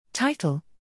Title: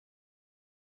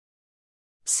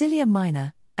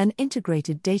 CiliaMiner, an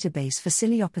integrated database for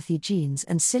ciliopathy genes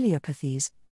and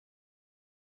ciliopathies.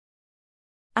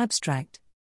 Abstract: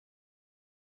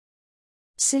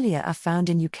 Cilia are found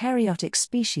in eukaryotic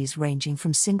species ranging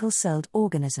from single-celled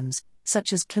organisms,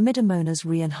 such as Chlamydomonas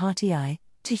reinhardtii,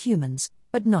 to humans,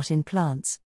 but not in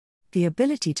plants. The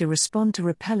ability to respond to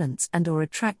repellents and/or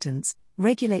attractants,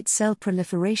 regulate cell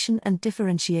proliferation and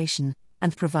differentiation,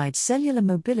 and provide cellular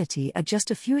mobility are just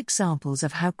a few examples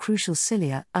of how crucial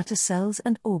cilia are to cells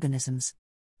and organisms.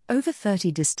 Over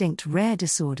 30 distinct rare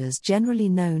disorders generally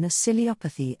known as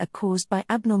ciliopathy are caused by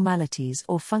abnormalities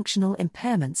or functional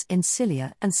impairments in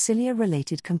cilia and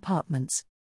cilia-related compartments.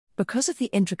 Because of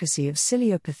the intricacy of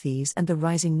ciliopathies and the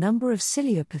rising number of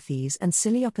ciliopathies and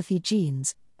ciliopathy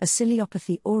genes, a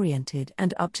ciliopathy-oriented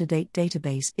and up-to-date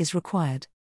database is required.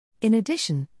 In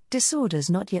addition, disorders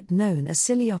not yet known as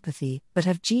ciliopathy but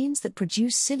have genes that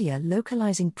produce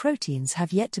cilia-localizing proteins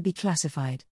have yet to be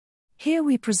classified. Here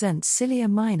we present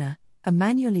CiliaMiner, a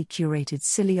manually curated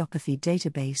ciliopathy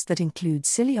database that includes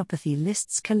ciliopathy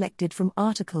lists collected from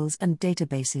articles and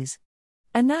databases.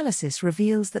 Analysis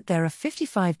reveals that there are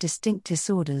 55 distinct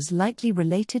disorders likely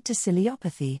related to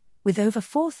ciliopathy, with over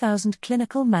 4,000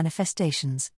 clinical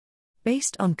manifestations.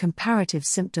 Based on comparative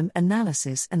symptom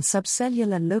analysis and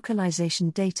subcellular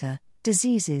localization data,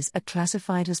 diseases are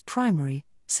classified as primary,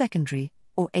 secondary,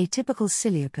 or atypical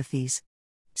ciliopathies.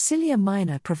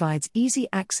 CiliaMiner provides easy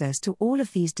access to all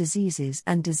of these diseases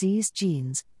and disease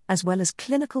genes, as well as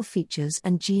clinical features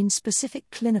and gene-specific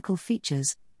clinical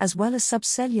features, as well as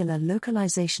subcellular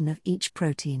localization of each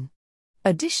protein.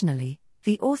 Additionally,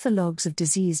 the orthologs of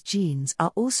disease genes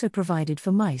are also provided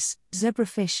for mice,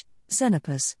 zebrafish,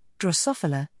 Xenopus,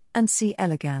 Drosophila, and C.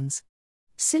 elegans.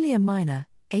 CiliaMiner,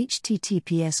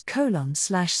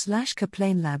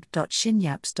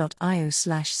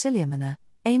 https://kaplanelab.shinyaps.io/CiliaMiner,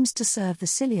 aims to serve the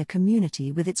cilia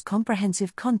community with its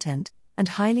comprehensive content and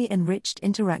highly enriched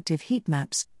interactive heat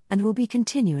maps, and will be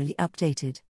continually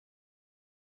updated.